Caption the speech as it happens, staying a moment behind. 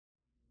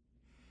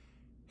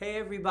Hey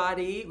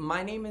everybody,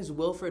 my name is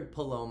Wilfred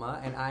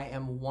Paloma and I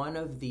am one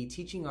of the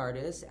teaching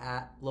artists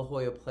at La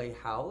Jolla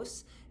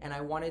Playhouse, and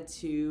I wanted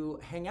to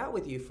hang out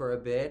with you for a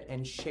bit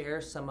and share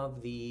some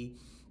of the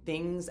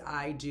things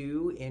I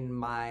do in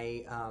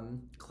my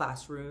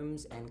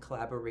classrooms and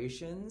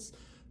collaborations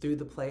through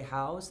the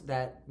Playhouse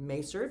that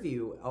may serve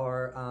you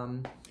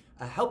or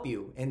help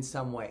you in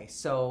some way.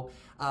 So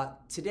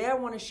today I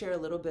want to share a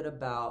little bit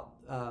about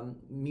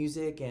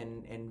music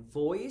and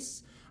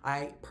voice.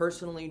 I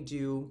personally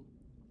do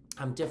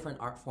different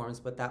art forms,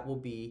 but that will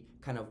be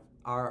kind of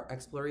our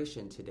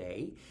exploration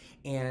today.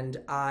 And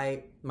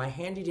my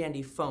handy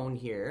dandy phone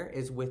here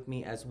is with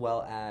me, as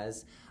well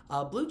as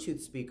a Bluetooth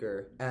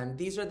speaker. And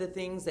these are the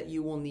things that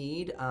you will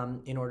need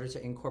in order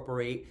to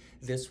incorporate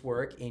this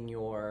work in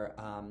your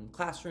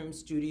classroom,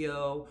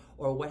 studio,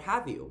 or what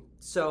have you.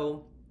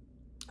 So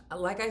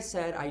like I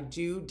said, I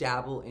do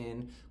dabble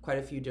in quite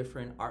a few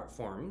different art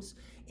forms,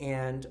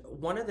 and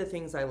one of the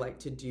things I like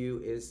to do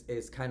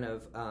is kind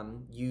of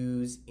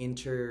use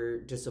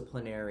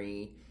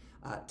interdisciplinary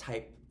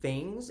type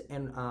things.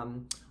 And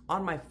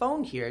on my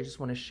phone here, I just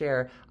want to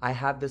share, I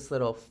have this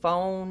little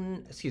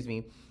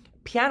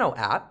piano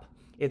app.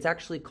 It's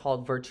actually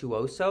called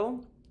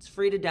Virtuoso. It's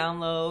free to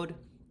download.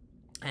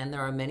 And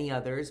there are many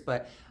others,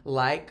 but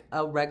like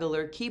a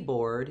regular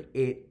keyboard,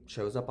 it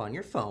shows up on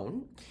your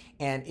phone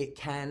and it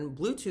can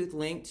Bluetooth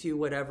link to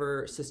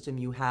whatever system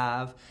you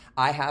have.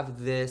 I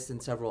have this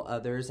and several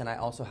others, and I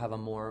also have a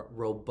more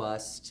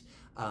robust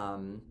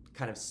kind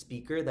of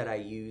speaker that I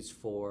use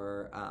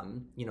for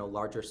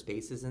larger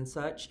spaces and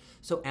such.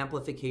 So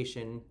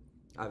amplification,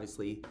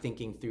 obviously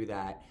thinking through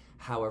that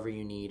however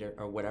you need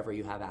or whatever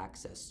you have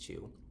access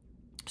to.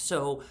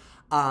 So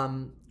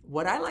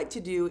what I like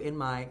to do in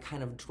my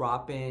kind of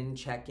drop-in,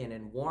 check-in,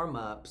 and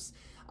warm-ups,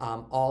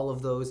 all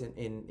of those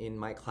in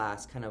my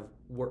class kind of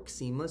work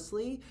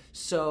seamlessly.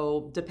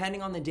 So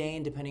depending on the day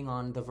and depending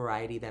on the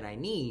variety that I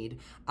need,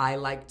 I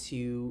like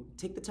to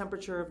take the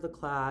temperature of the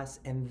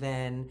class and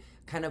then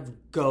kind of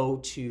go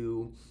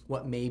to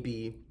what may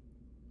be,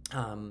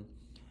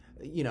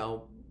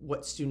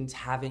 what students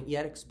haven't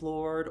yet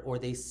explored, or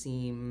they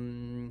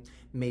seem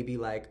maybe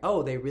like,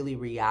 oh, they really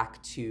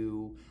react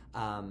to,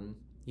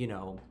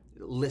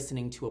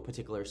 listening to a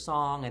particular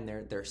song and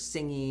they're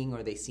singing,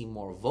 or they seem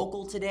more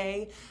vocal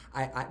today.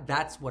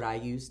 That's what I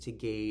use to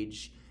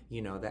gauge,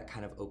 that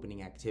kind of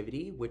opening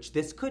activity, which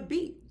this could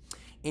be.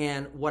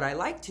 And what I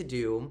like to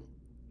do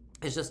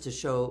is just to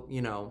show,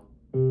 let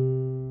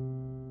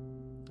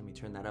me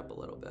turn that up a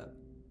little bit.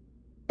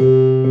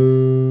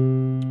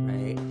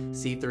 Right?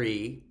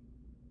 C3,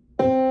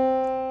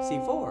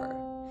 C4.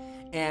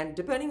 And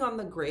depending on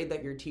the grade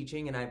that you're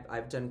teaching, and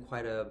I've done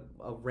quite a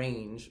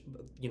range,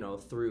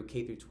 through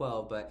K through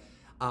 12, but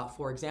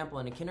for example,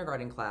 in a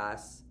kindergarten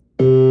class,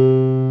 can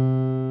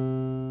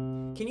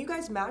you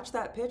guys match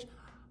that pitch?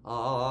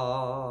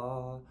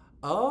 Oh,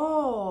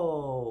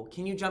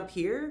 can you jump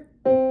here?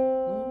 And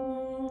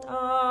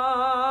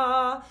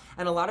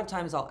a lot of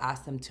times I'll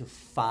ask them to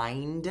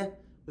find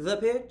the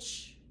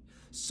pitch.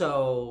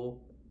 So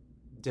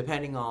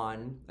depending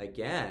on,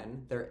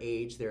 again, their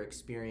age, their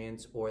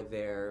experience, or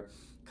their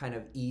kind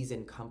of ease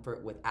and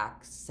comfort with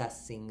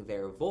accessing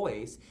their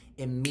voice,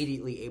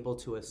 immediately able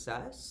to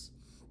assess.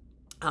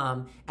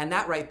 And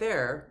that right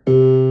there,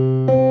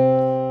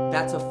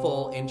 that's a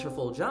full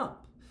interval jump.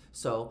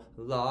 So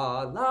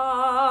la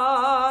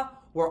la,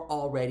 we're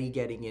already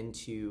getting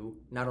into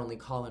not only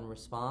call and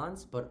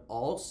response, but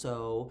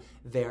also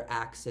their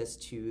access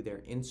to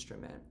their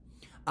instrument.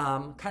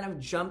 Kind of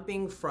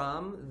jumping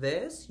from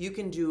this, you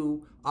can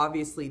do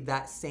obviously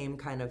that same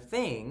kind of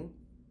thing.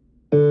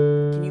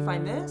 Can you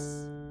find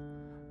this?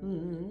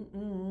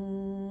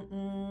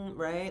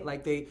 Right?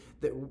 Like they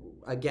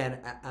again,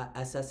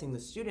 assessing the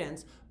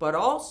students, but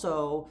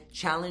also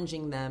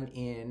challenging them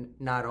in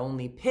not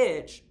only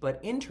pitch, but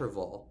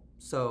interval.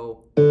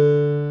 So,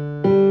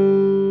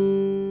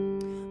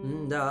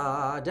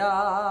 da,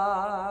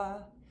 da,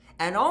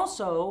 and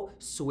also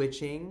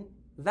switching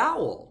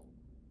vowel.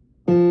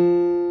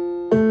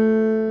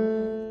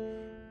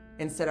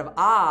 Instead of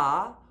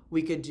ah,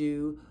 we could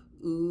do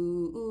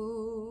ooh,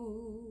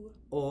 ooh,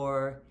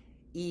 or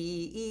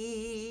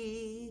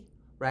ee,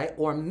 right?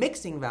 Or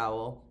mixing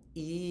vowel,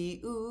 ee,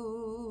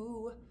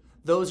 ooh.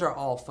 Those are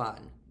all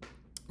fun.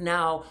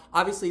 Now,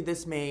 obviously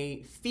this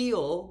may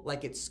feel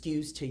like it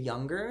skews to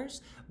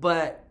youngers,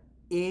 but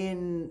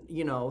in,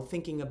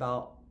 thinking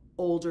about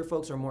older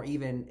folks or more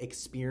even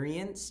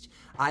experienced,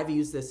 I've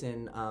used this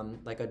in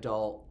like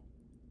adult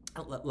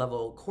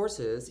level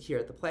courses here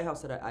at the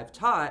Playhouse that I've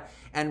taught,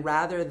 and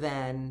rather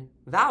than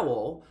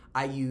vowel,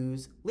 I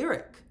use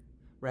lyric,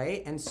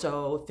 right? And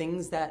so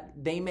things that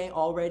they may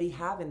already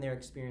have in their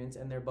experience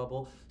and their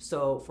bubble.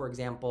 So for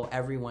example,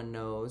 everyone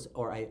knows,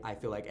 or I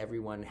feel like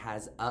everyone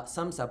has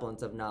some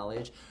semblance of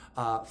knowledge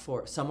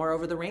for Somewhere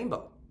Over the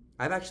Rainbow.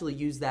 I've actually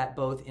used that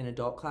both in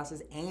adult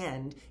classes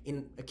and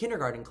in a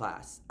kindergarten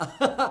class.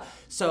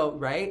 So,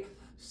 right?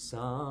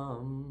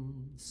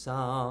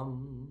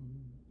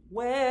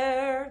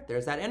 Where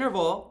there's that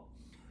interval,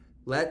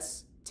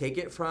 let's take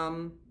it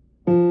from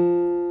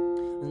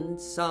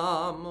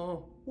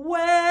somewhere.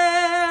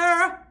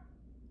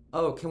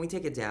 Oh, can we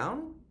take it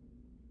down?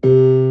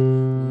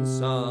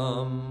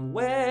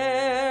 Somewhere,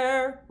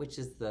 which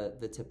is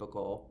the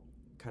typical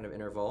kind of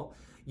interval.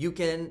 You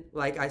can,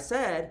 like I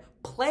said,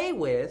 play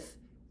with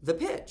the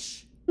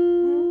pitch.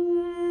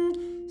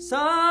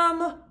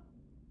 Some,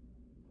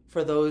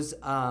 for those,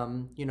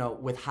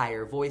 with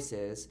higher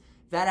voices,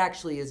 that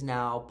actually is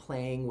now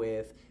playing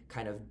with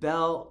kind of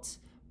belt,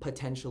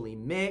 potentially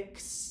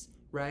mix,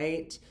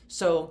 right?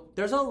 So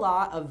there's a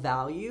lot of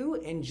value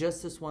in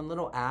just this one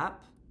little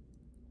app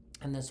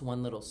and this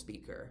one little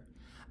speaker.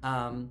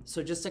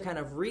 So just to kind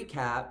of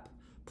recap,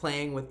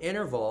 playing with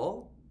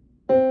interval,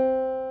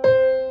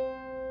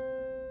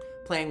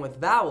 playing with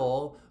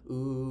vowel,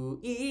 ooh,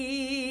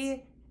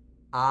 ee,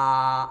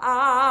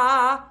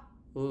 ah,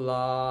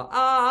 la,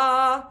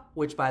 ah,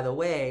 which by the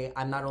way,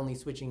 I'm not only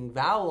switching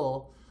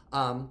vowel,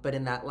 but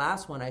in that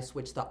last one, I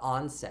switched the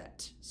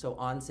onset. So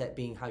onset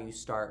being how you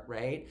start,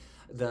 right?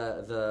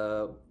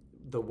 The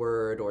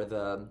word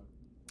or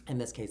in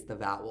this case, the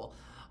vowel.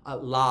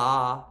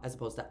 La as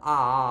opposed to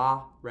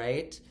ah,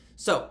 right?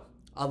 So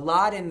a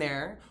lot in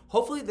there.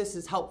 Hopefully this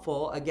is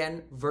helpful.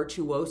 Again,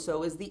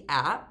 Virtuoso is the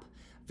app.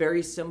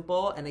 Very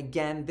simple. And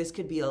again, this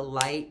could be a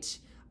light,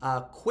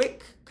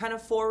 quick kind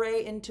of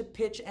foray into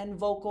pitch and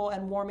vocal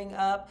and warming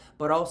up,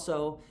 but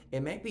also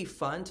it might be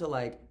fun to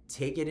like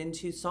take it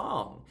into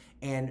song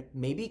and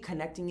maybe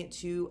connecting it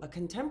to a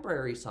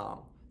contemporary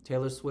song,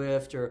 Taylor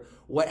Swift or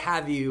what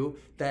have you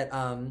that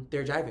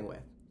they're jiving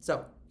with.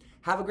 So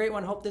have a great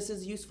one. Hope this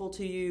is useful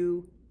to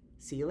you.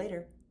 See you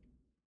later.